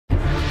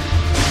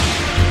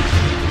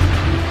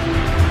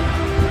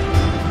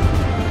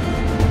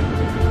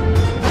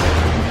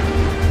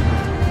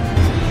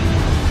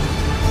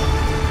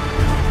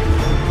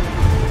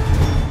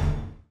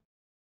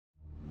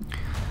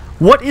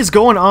What is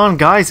going on,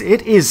 guys?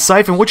 It is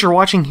Syph, and what you're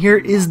watching here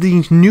is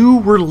the new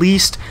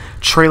released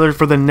trailer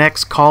for the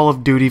next Call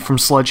of Duty from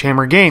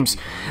Sledgehammer Games.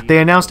 They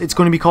announced it's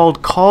going to be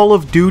called Call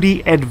of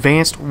Duty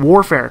Advanced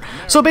Warfare.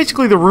 So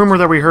basically the rumor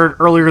that we heard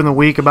earlier in the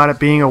week about it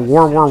being a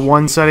World War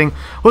I setting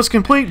was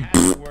complete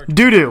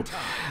doo-doo.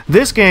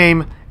 This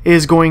game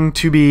is going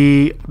to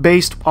be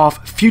based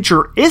off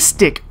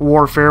futuristic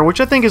warfare, which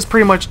I think is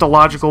pretty much the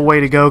logical way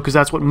to go because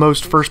that's what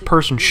most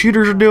first-person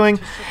shooters are doing.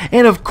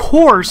 And of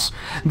course,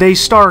 they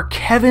star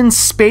Kevin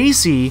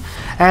Spacey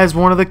as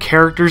one of the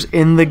characters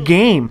in the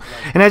game.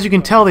 And as you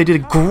can tell, they did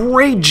a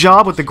great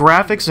job with the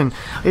graphics. And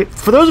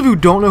for those of you who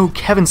don't know who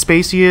Kevin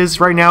Spacey is,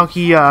 right now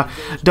he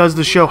does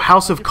the show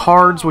House of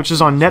Cards, which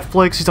is on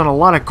Netflix. He's done a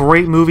lot of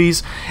great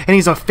movies, and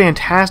he's a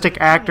fantastic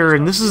actor,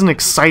 and this is an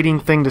exciting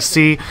thing to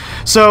see.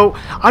 So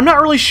I'm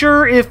not really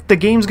sure if the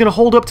game's going to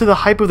hold up to the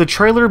hype of the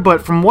trailer,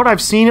 but from what I've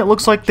seen, it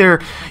looks like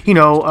they're,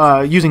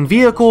 using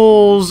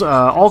vehicles,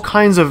 all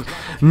kinds of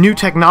new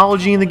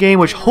technology in the game,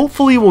 which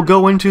hopefully will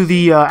go into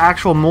the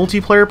actual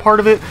multiplayer part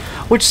of it,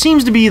 which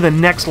seems to be the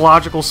next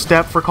logical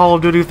step for Call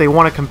of Duty if they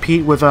want to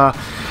compete with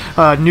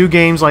new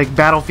games like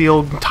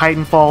Battlefield,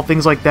 Titanfall,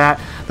 things like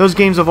that. Those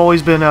games have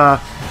always been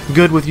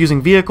good with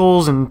using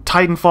vehicles, and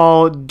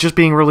Titanfall just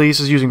being released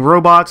is using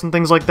robots and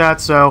things like that.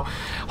 So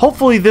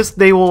hopefully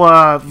they will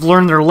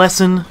learn their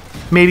lesson,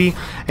 maybe,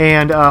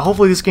 and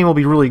hopefully this game will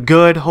be really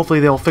good.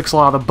 Hopefully they'll fix a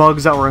lot of the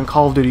bugs that were in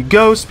Call of Duty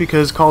Ghosts,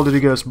 because Call of Duty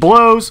Ghosts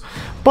blows.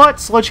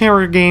 But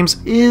Sledgehammer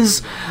Games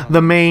is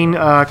the main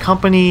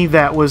company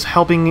that was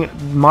helping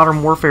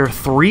Modern Warfare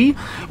 3,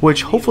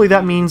 which hopefully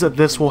that means that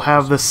this will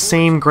have the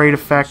same great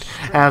effect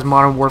as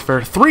Modern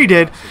Warfare 3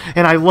 did,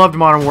 and I loved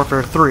Modern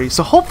Warfare 3.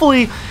 So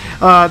hopefully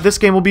this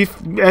game will be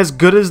as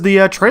good as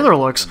the trailer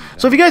looks.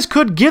 So if you guys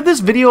could give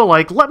this video a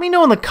like, let me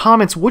know in the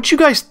comments what you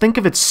guys think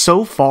of it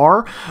so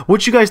far,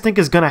 what you guys think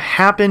is going to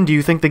happen. Do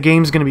you think the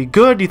game's going to be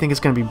good? Do you think it's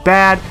going to be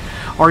bad?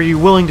 Are you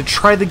willing to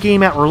try the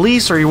game at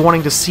release, or are you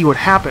wanting to see what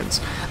happens?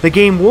 The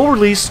game will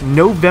release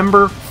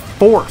November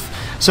 4th.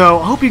 So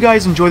I hope you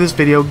guys enjoy this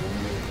video.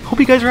 Hope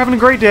you guys are having a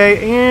great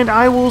day, and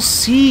I will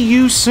see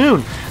you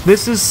soon.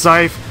 This is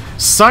Syph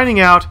signing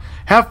out.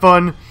 Have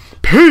fun.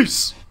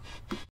 Peace!